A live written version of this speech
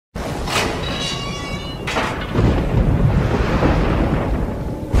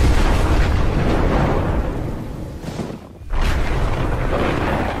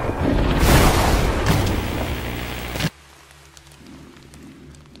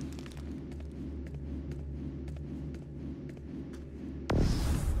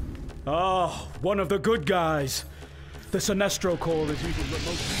Oh, one of the good guys. The Sinestro Corps is using remote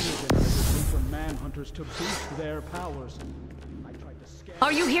field generators for manhunters to boost their powers. I tried to scan.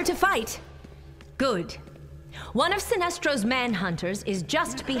 Are you here to fight? Good. One of Sinestro's manhunters is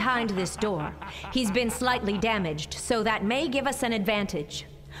just behind this door. He's been slightly damaged, so that may give us an advantage.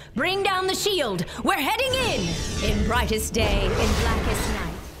 Bring down the shield! We're heading in! In brightest day, in blackest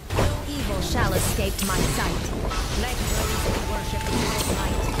night, no evil shall escape my sight. Let those who worship my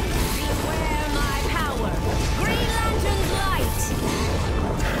light beware my power! Green Lantern's light!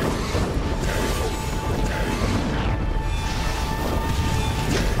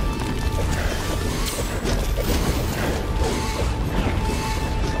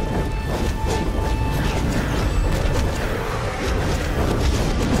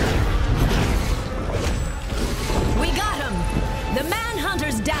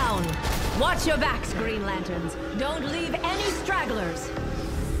 Down! Watch your backs, Green Lanterns. Don't leave any stragglers.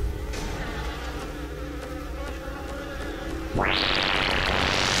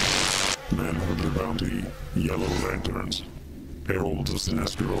 Manhunter bounty, Yellow Lanterns. Heralds of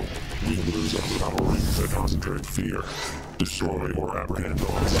Sinestro, wielders of the power rings that concentrate fear. Destroy or apprehend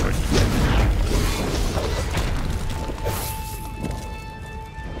on sight.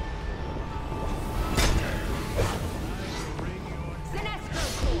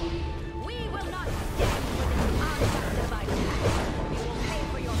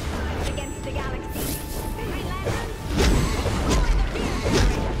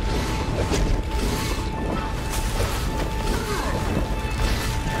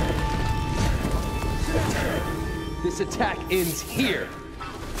 This attack ends here.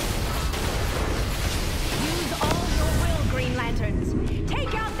 Use all your will, Green Lanterns.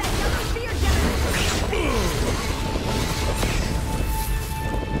 Take out that yellow fear generator.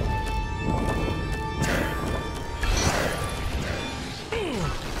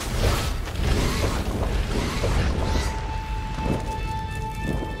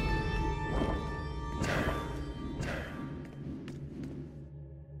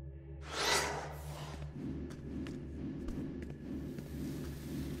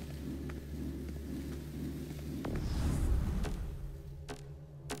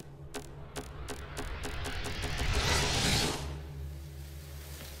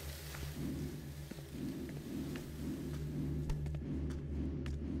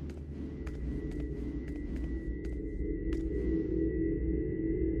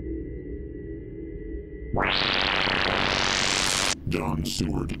 John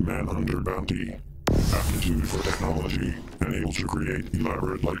Stewart Manhunter bounty. Aptitude for technology, and able to create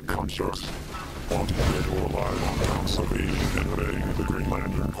elaborate light constructs. Wanted dead or alive on accounts of aiding and abetting the Green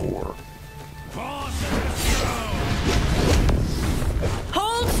Lantern Corps.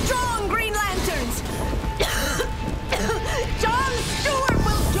 Hold strong, Green Lanterns! John Stewart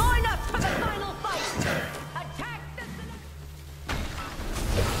will join us for the final fight! Attack the...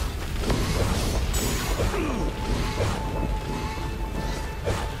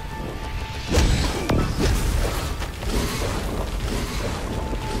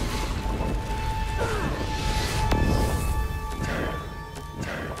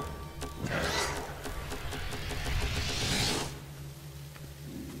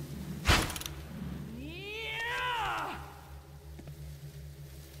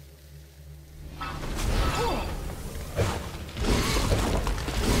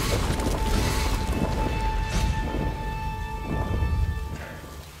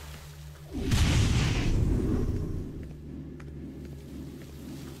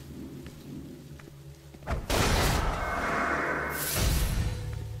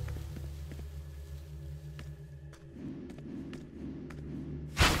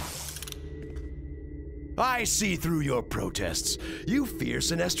 I see through your protests. You fear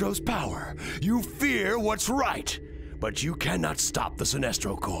Sinestro's power. You fear what's right. But you cannot stop the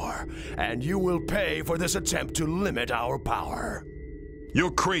Sinestro Corps, and you will pay for this attempt to limit our power.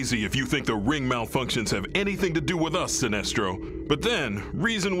 You're crazy if you think the ring malfunctions have anything to do with us, Sinestro. But then,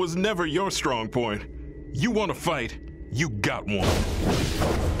 reason was never your strong point. You want to fight, you got one.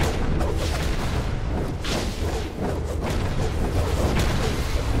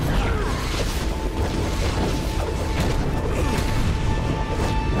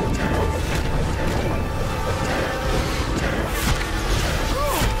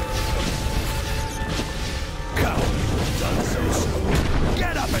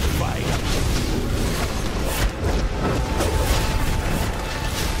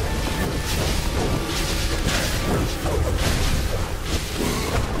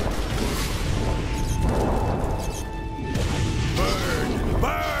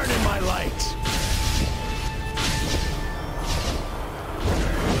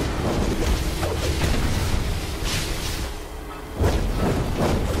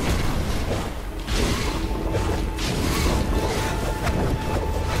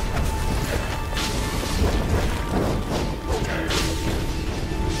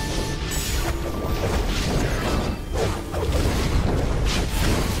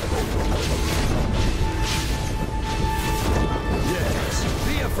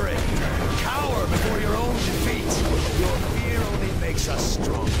 afraid. Cower before your own defeat. Your fear only makes us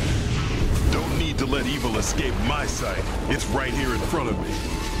stronger. Don't need to let evil escape my sight. It's right here in front of me.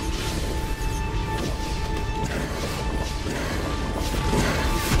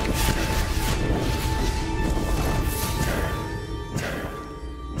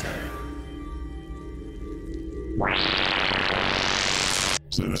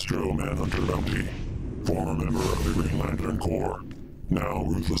 Sinestro Manhunter Bounty, former member of the Green Lantern Corps, now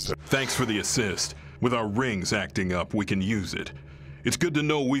ruthless. Thanks for the assist. With our rings acting up, we can use it. It's good to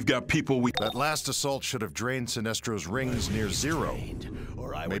know we've got people we... That last assault should have drained Sinestro's rings near zero.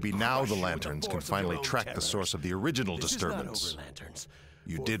 Maybe now the Lanterns can finally track the source of the original disturbance.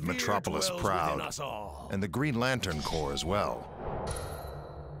 You did Metropolis proud, and the Green Lantern Corps as well.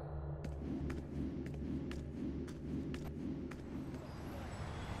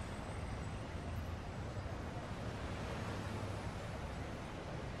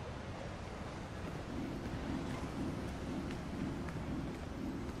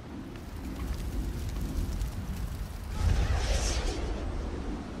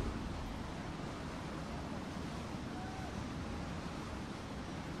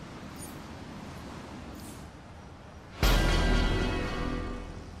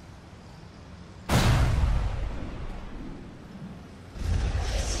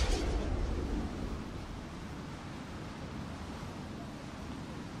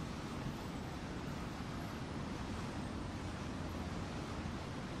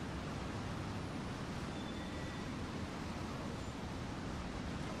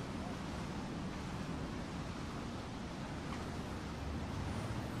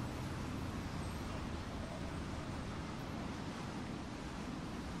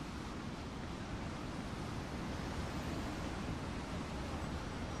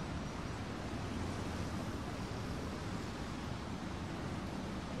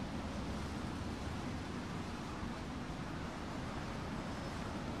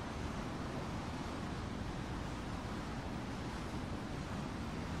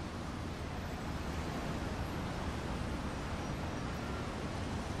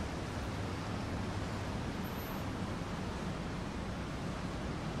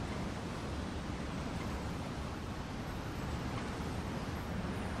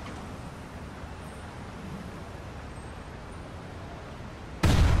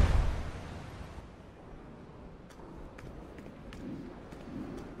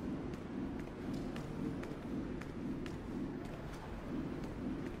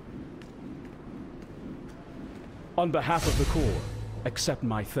 On behalf of the Corps, accept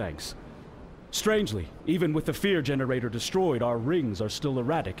my thanks. Strangely, even with the fear generator destroyed, our rings are still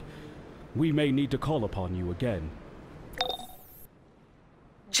erratic. We may need to call upon you again.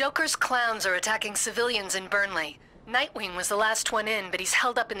 Joker's clowns are attacking civilians in Burnley. Nightwing was the last one in, but he's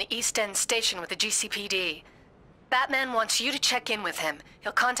held up in the East End station with the GCPD. Batman wants you to check in with him.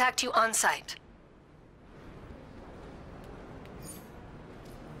 He'll contact you on site.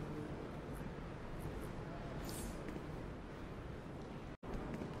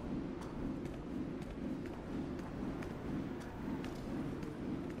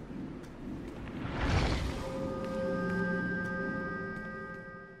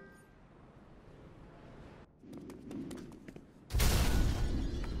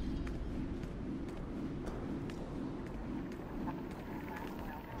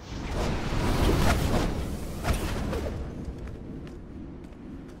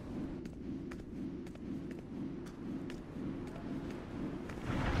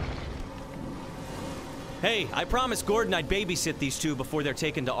 Hey, I promised Gordon I'd babysit these two before they're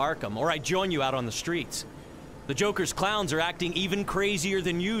taken to Arkham, or I'd join you out on the streets. The Joker's clowns are acting even crazier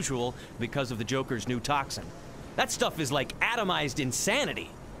than usual because of the Joker's new toxin. That stuff is like atomized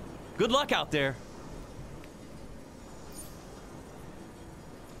insanity. Good luck out there.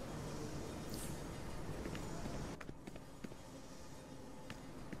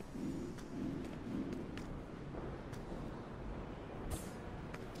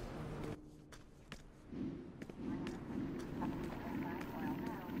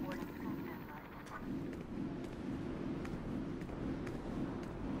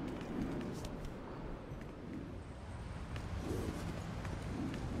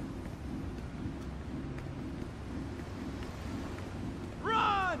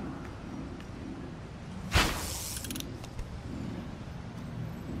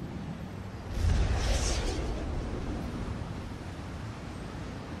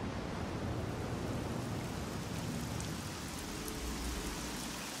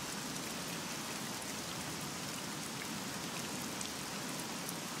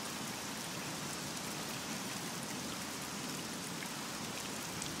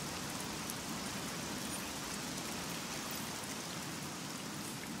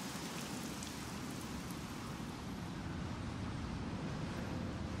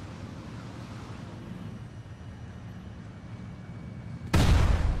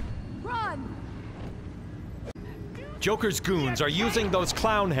 Joker's goons are using those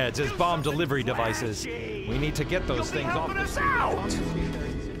clown heads as bomb delivery devices. We need to get those things off the street.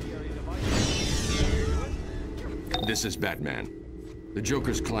 This is Batman. The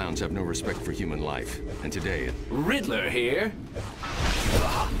Joker's clowns have no respect for human life, and today... Riddler here.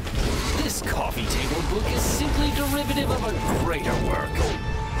 This coffee table book is simply derivative of a greater work.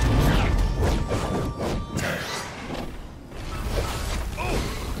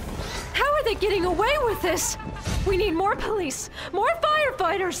 How are they getting away with this? We need more police, more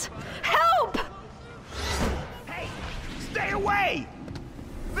firefighters! Help! Hey, stay away!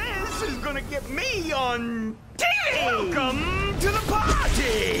 This is gonna get me on TV! Welcome to the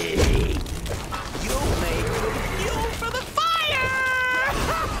party! You'll make fuel for the fire!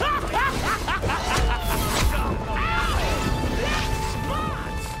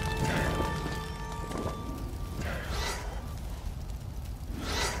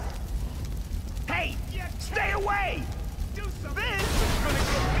 Hey, stay away! Do something. This is gonna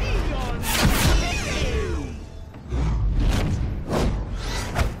get me on TV!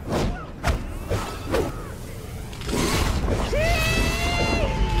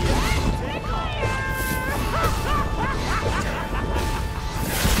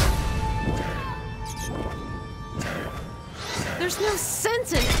 There's no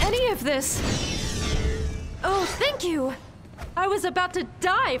sense in any of this. Oh, thank you. I was about to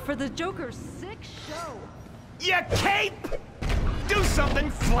die for the Joker's sick show. Ya cape! Do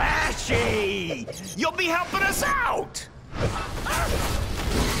something flashy! You'll be helping us out!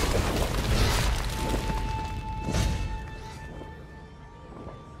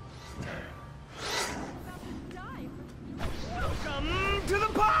 Welcome to the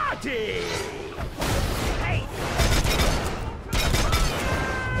party! Hey!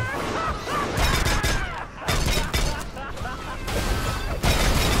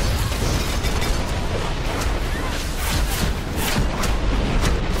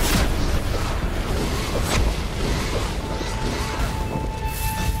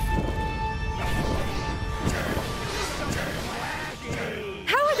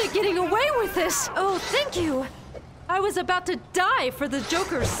 Getting away with this! Oh, thank you! I was about to die for the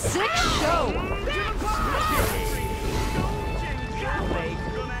Joker's sick show!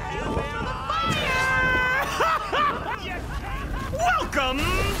 Welcome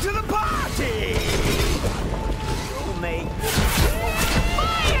to the party! You'll make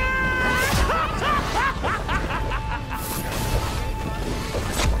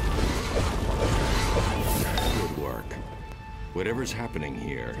Good work. Whatever's happening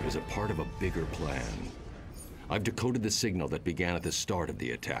here is a part of a bigger plan. I've decoded the signal that began at the start of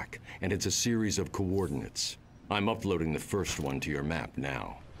the attack, and it's a series of coordinates. I'm uploading the first one to your map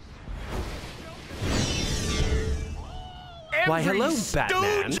now. Why, hello,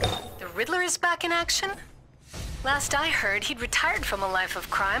 Batman. The Riddler is back in action? Last I heard, he'd retired from a life of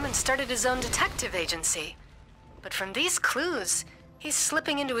crime and started his own detective agency. But from these clues, he's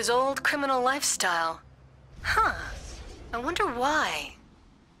slipping into his old criminal lifestyle. Huh. I wonder why.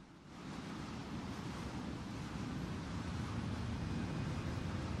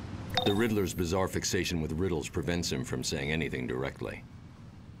 The Riddler's bizarre fixation with riddles prevents him from saying anything directly.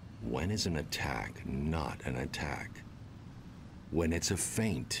 When is an attack not an attack? When it's a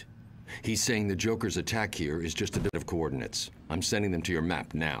feint. He's saying the Joker's attack here is just a bit of coordinates. I'm sending them to your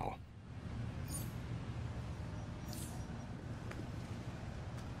map now.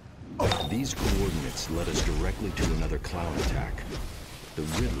 These coordinates led us directly to another clown attack. The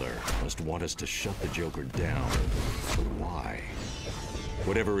Riddler must want us to shut the Joker down. But why?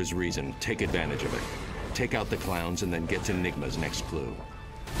 Whatever his reason, take advantage of it. Take out the clowns and then get to Enigma's next clue.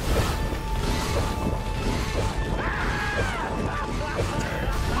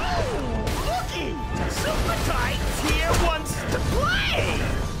 Oh, looky! Super Tights here wants to play!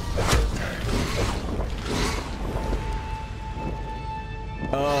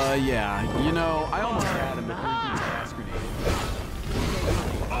 Yeah. You know, I almost had him at the gas grenade.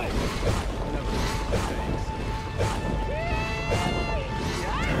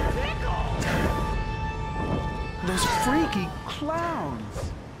 Those freaky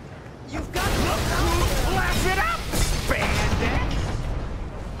clowns! You've got to laugh it up, spandex!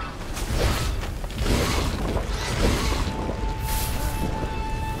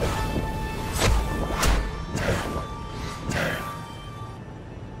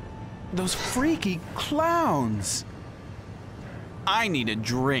 Those freaky clowns! I need a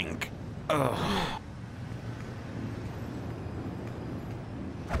drink. Ugh.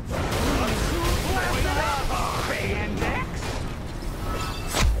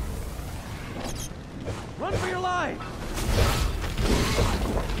 Run for your life!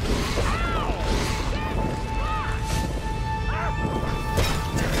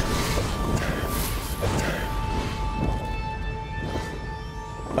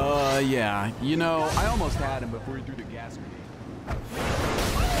 Yeah. You know, I almost had him before he threw the gas grenade.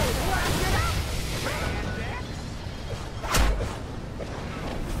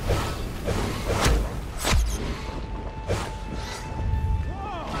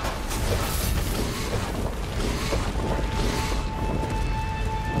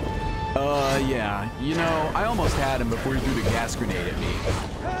 Yeah, you know, I almost had him before he threw the gas grenade at me.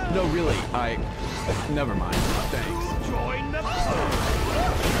 No, really, never mind. Thanks. Join the Last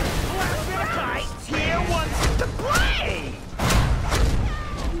here wants to play!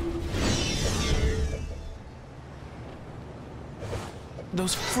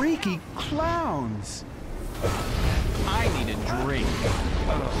 Those freaky clowns! I need a drink.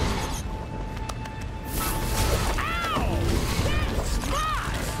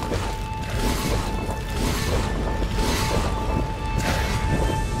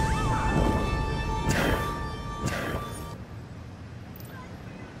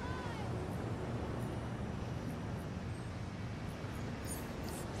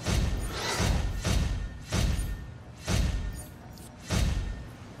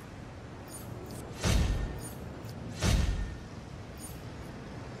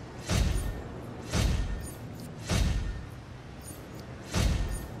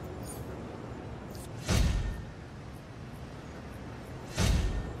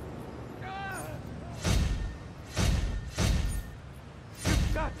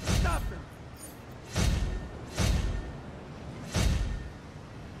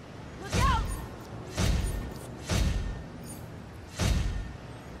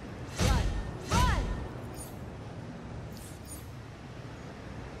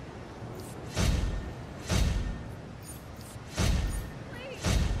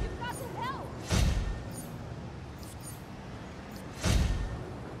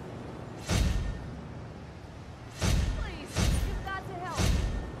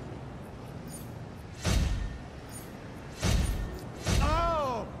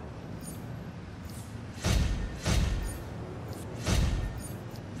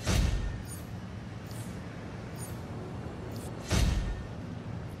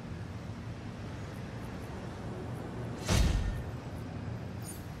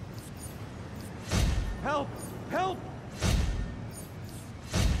 Help! Help!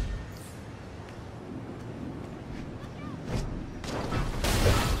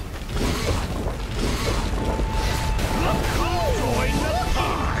 Look who joined the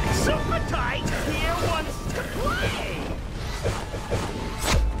party! Super Tight here wants to play!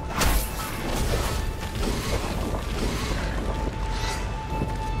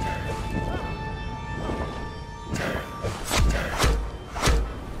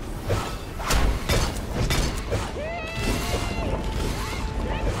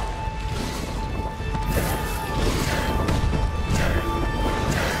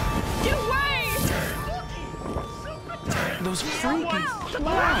 Those freaky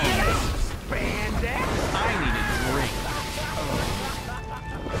clowns! I need a drink.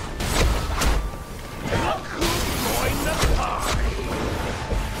 Look who joined the party!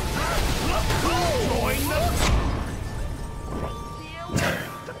 Look who joined the party! Here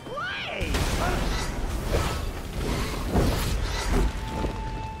wants to play!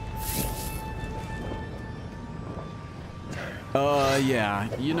 Yeah.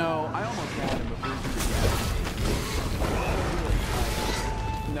 You know, I almost had him before he threw the gas grenade.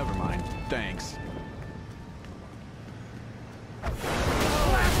 Never mind. Thanks.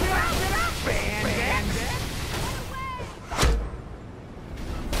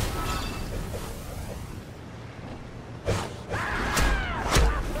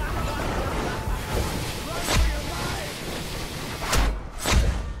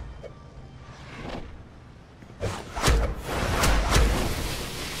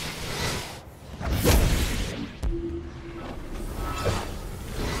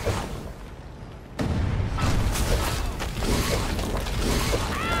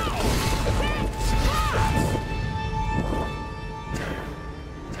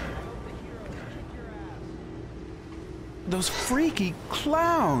 Those freaky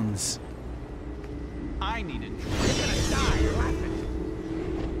clowns! I need a drink. You're gonna die laughing!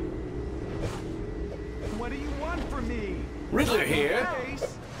 What do you want from me? Riddler here.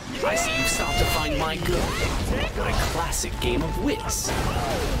 I see you've stopped to find my good. My classic game of wits.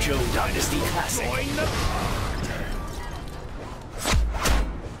 Joe Dynasty Classic. Join the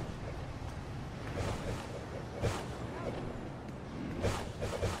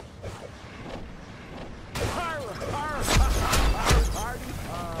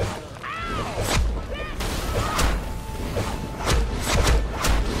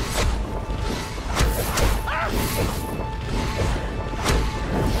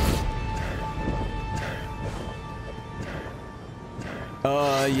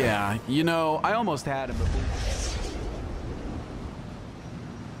Yeah. You know, I almost had him before.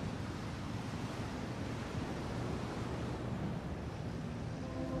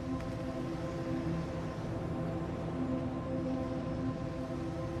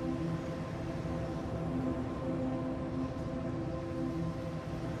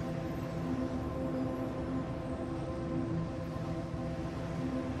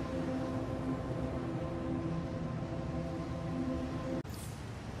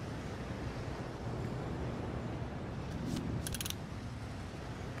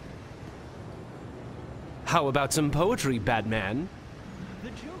 How about some poetry, Batman?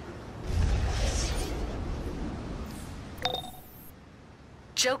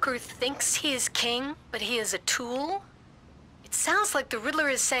 Joker thinks he is king, but he is a tool? It sounds like the Riddler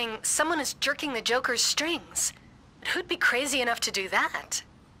is saying someone is jerking the Joker's strings. But who'd be crazy enough to do that?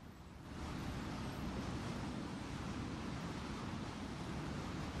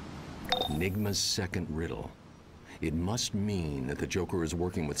 Enigma's second riddle. It must mean that the Joker is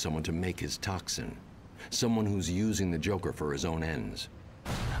working with someone to make his toxin. Someone who's using the Joker for his own ends.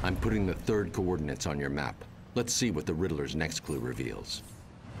 I'm putting the third coordinates on your map. Let's see what the Riddler's next clue reveals.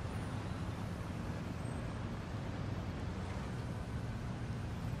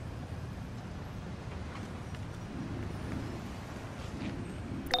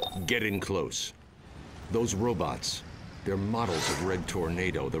 Get in close. Those robots, they're models of Red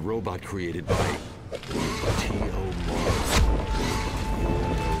Tornado, the robot created by T.O. Morrow. You'll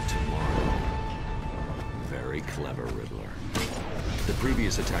know tomorrow. Very clever, Riddler. The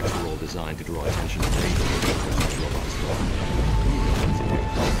previous attacks were all designed to draw attention away from the Joker's these robots. You know what to do.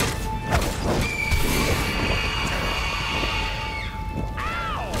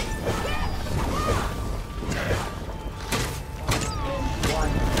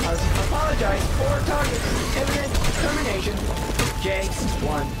 Apologize for target imminent termination.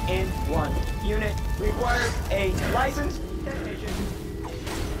 J1 in 1 unit requires a licensed technician.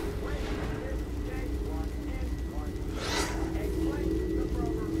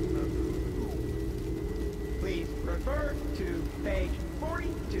 Please refer to page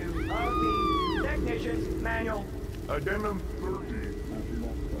 42 of the technician's manual. Addendum 13.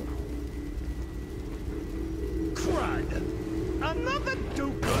 Crud! Another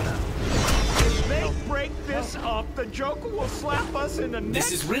do-gooder! If they break this up, the Joker will slap us in the neck.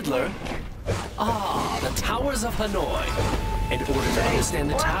 This is Riddler. Ah, the Towers of Hanoi. In order to understand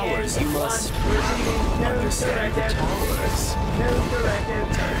the towers, you must understand the towers. New directive.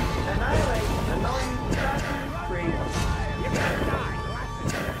 Annihilate annoying free. You're gonna die.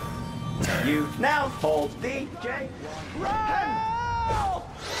 You now hold the J. Help!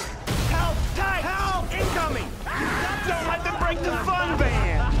 Help! Tight! Help! Incoming! Don't let them break the fun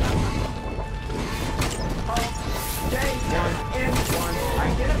band! J1 in 1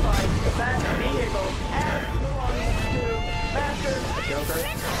 identified that vehicle as belonging to Master Joker.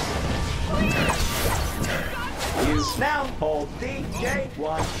 You now hold the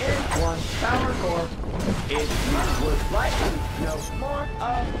J1 in 1 power core. If you would like to know more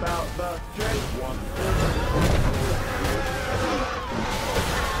about the J1.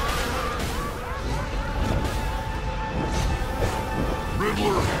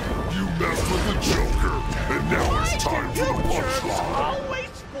 Riddler, you messed with the Joker, and now it's time for the punchline. Always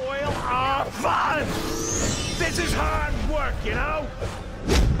spoil our fun! This is hard work, you know?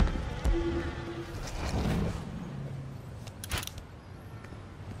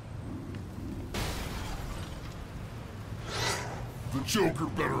 The Joker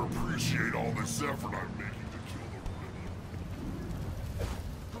better appreciate all this effort I'm making to kill the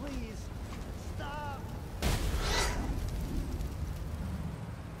Riddler. Please, stop!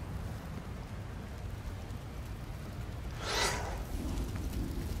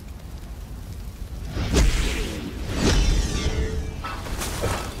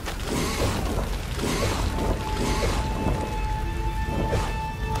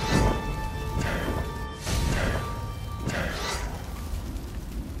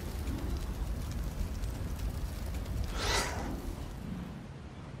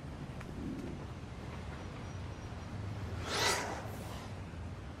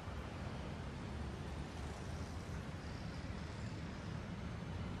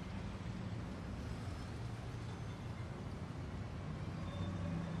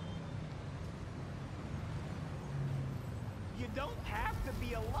 You don't have to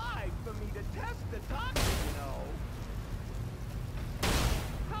be alive for me to test the toxin, you know.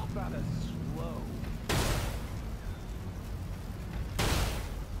 How about a slow?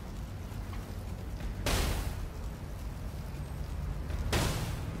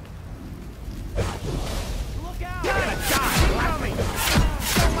 Look out! You're gonna die! Coming!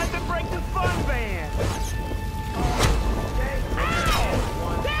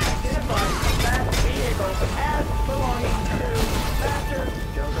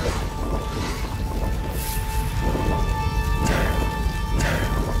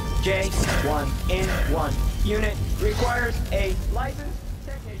 J1 in 1. Unit requires a licensed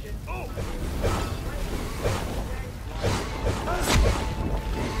technician.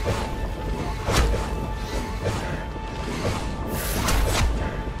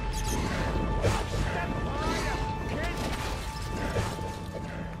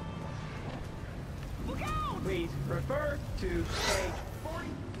 Please refer to page 42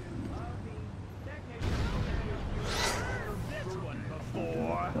 of the technician this one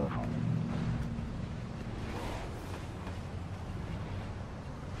before.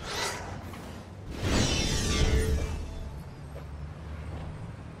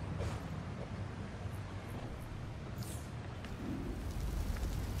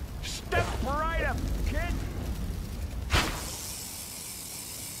 Step right up, kid.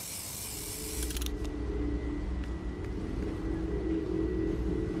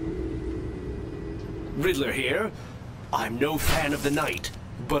 Riddler here. I'm no fan of the night,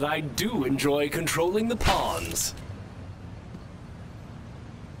 but I do enjoy controlling the pawns.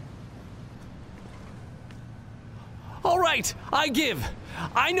 All right, I give.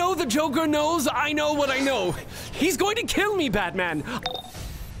 I know the Joker knows I know what I know. He's going to kill me, Batman.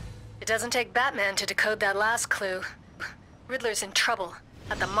 It doesn't take Batman to decode that last clue. Riddler's in trouble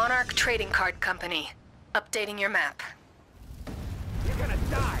at the Monarch Trading Card Company. Updating your map. You're gonna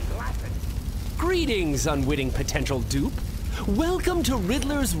die laughing. Greetings, unwitting potential dupe. Welcome to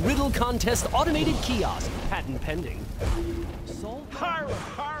Riddler's Riddle Contest Automated Kiosk, patent pending.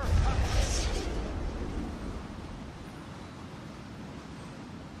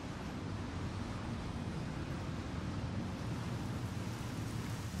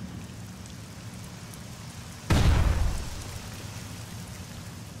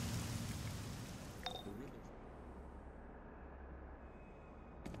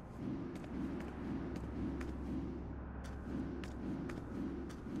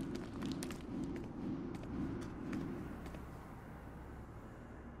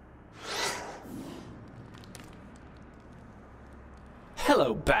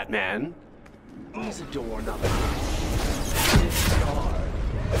 Hello, Batman. There's a door, not a this guard.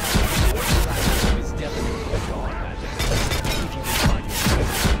 Is definitely a guard, Batman. If you can find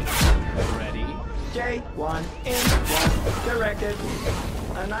your ready? J1 in 1. Directed.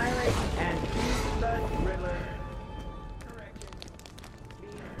 Annihilate and beat the Riddler. Correction.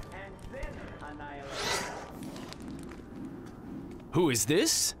 Beat and then annihilate. Who is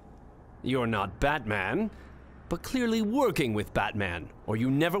this? You're not Batman, but clearly working with Batman, or you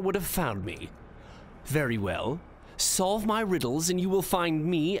never would have found me. Very well. Solve my riddles and you will find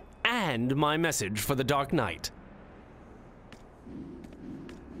me and my message for the Dark Knight.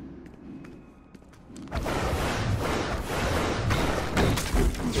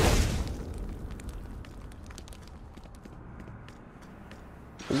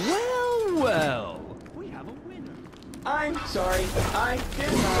 Well, well. We have a winner. I'm sorry, I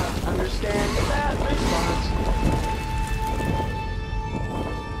did not understand that response.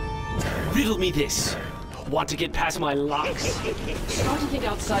 Riddle me this. Want to get past my locks? Start to think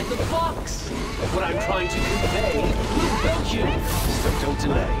outside the box. What I'm trying to convey will belt you, so don't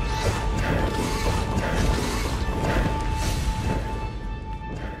delay.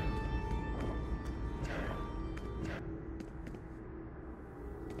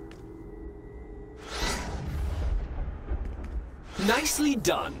 Nicely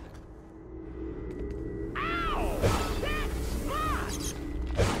done.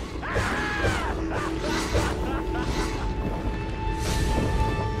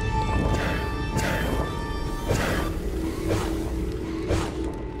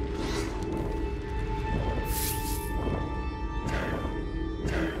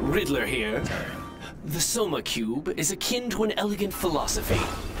 Riddler here. The Soma Cube is akin to an elegant philosophy,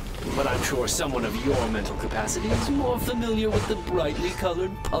 but I'm sure someone of your mental capacity is more familiar with the brightly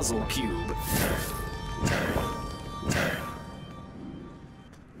colored puzzle cube.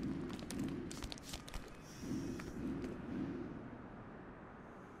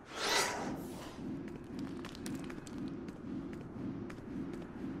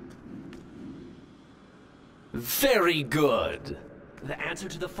 Very good. The answer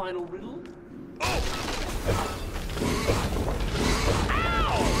to the final riddle?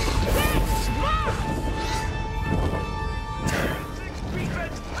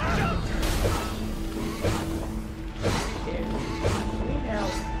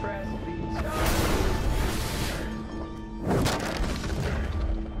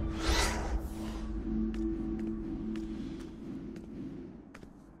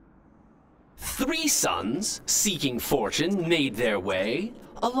 Three sons, seeking fortune, made their way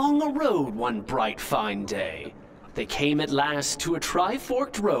along a road one bright fine day. They came at last to a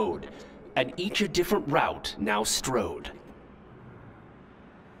tri-forked road, and each a different route now strode.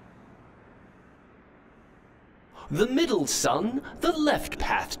 The middle son the left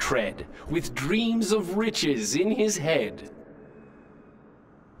path tread, with dreams of riches in his head.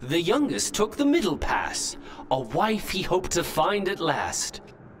 The youngest took the middle pass, a wife he hoped to find at last.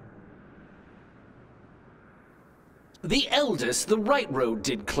 The eldest the right road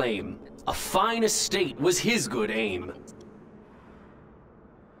did claim, a fine estate was his good aim.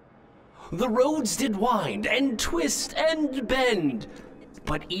 The roads did wind, and twist, and bend,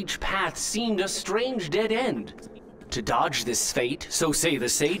 but each path seemed a strange dead end. To dodge this fate, so say the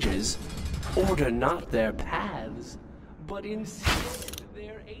sages, order not their paths, but instead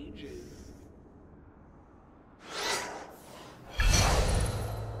their ages.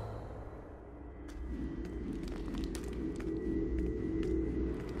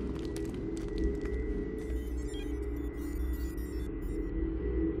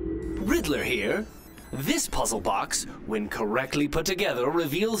 Riddler here. This puzzle box, when correctly put together,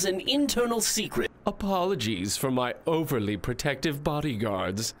 reveals an internal secret. Apologies for my overly protective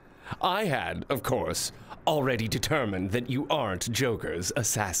bodyguards. I had, of course, already determined that you aren't Joker's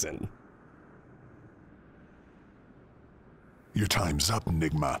assassin. Your time's up,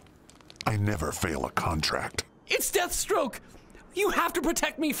 Enigma. I never fail a contract. It's Deathstroke! You have to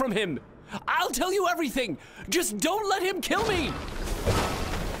protect me from him! I'll tell you everything! Just don't let him kill me!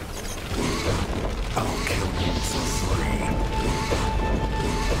 I'll kill you for free.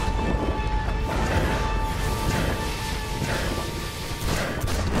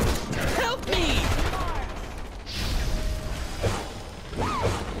 Help me!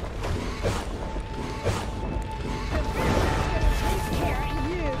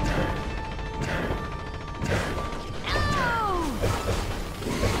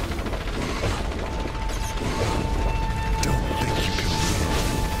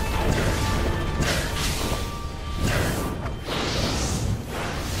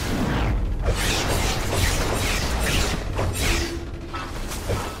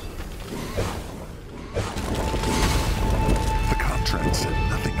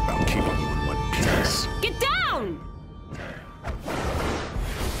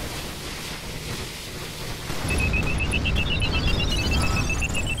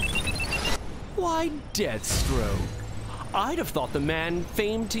 Why, Deathstroke. I'd have thought the man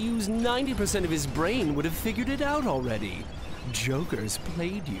famed to use 90% of his brain would have figured it out already. Joker's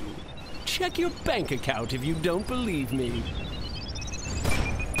played you. Check your bank account if you don't believe me.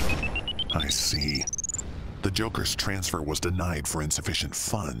 I see. The Joker's transfer was denied for insufficient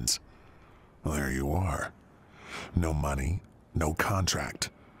funds. Well, there you are. No money, no contract,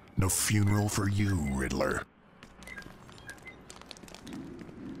 no funeral for you, Riddler.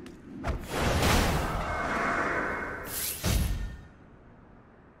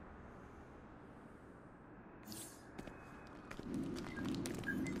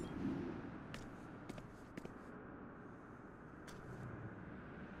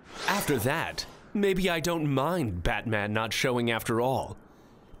 After that, maybe I don't mind Batman not showing after all.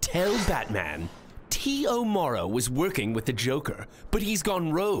 Tell Batman, T.O. Morrow was working with the Joker, but he's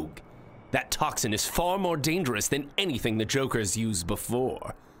gone rogue. That toxin is far more dangerous than anything the Joker's used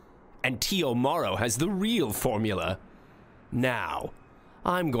before. And T.O. Morrow has the real formula. Now,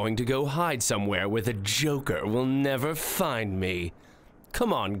 I'm going to go hide somewhere where the Joker will never find me.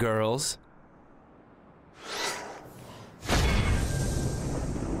 Come on, girls.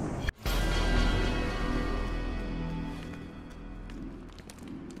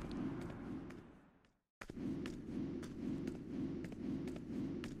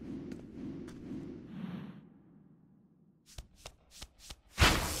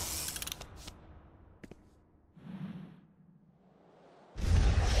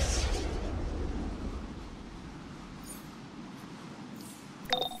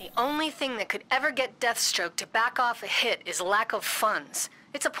 The only thing that could ever get Deathstroke to back off a hit is lack of funds.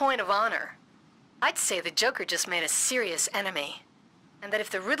 It's a point of honor. I'd say the Joker just made a serious enemy. And that if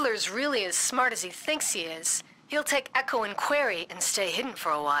the Riddler's really as smart as he thinks he is, he'll take Echo and Query and stay hidden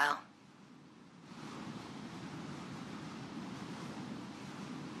for a while.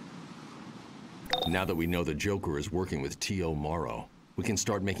 Now that we know the Joker is working with T.O. Morrow, we can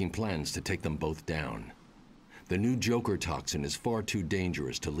start making plans to take them both down. The new Joker toxin is far too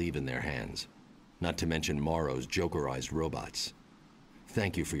dangerous to leave in their hands, not to mention Morrow's Jokerized robots.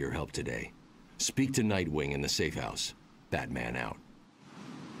 Thank you for your help today. Speak to Nightwing in the safe house. Batman out.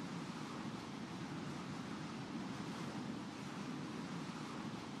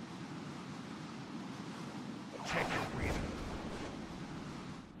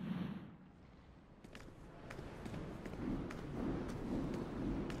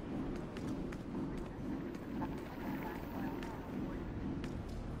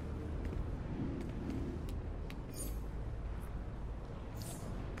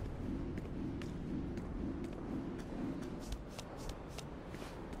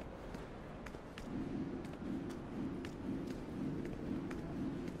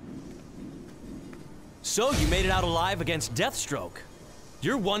 So you made it out alive against Deathstroke.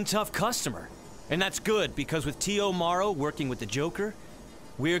 You're one tough customer. And that's good, because with T.O. Morrow working with the Joker,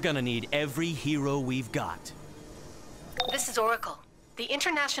 we're gonna need every hero we've got. This is Oracle. The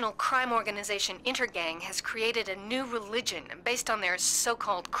international crime organization Intergang has created a new religion based on their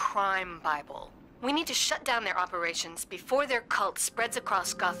so-called crime Bible. We need to shut down their operations before their cult spreads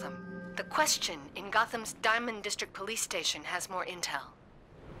across Gotham. The Question in Gotham's Diamond District Police Station has more intel.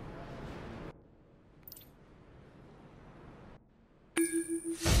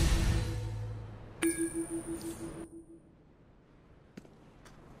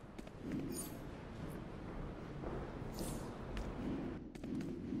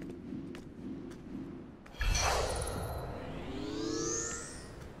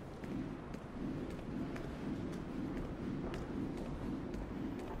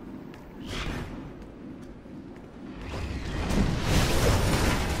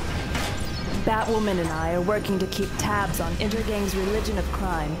 Batwoman and I are working to keep tabs on Intergang's religion of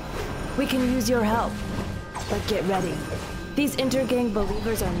crime. We can use your help. But get ready. These Intergang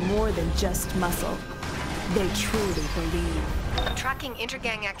believers are more than just muscle. They truly believe. I'm tracking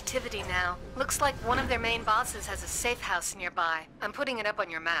Intergang activity now. Looks like one of their main bosses has a safe house nearby. I'm putting it up on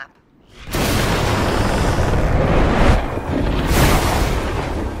your map.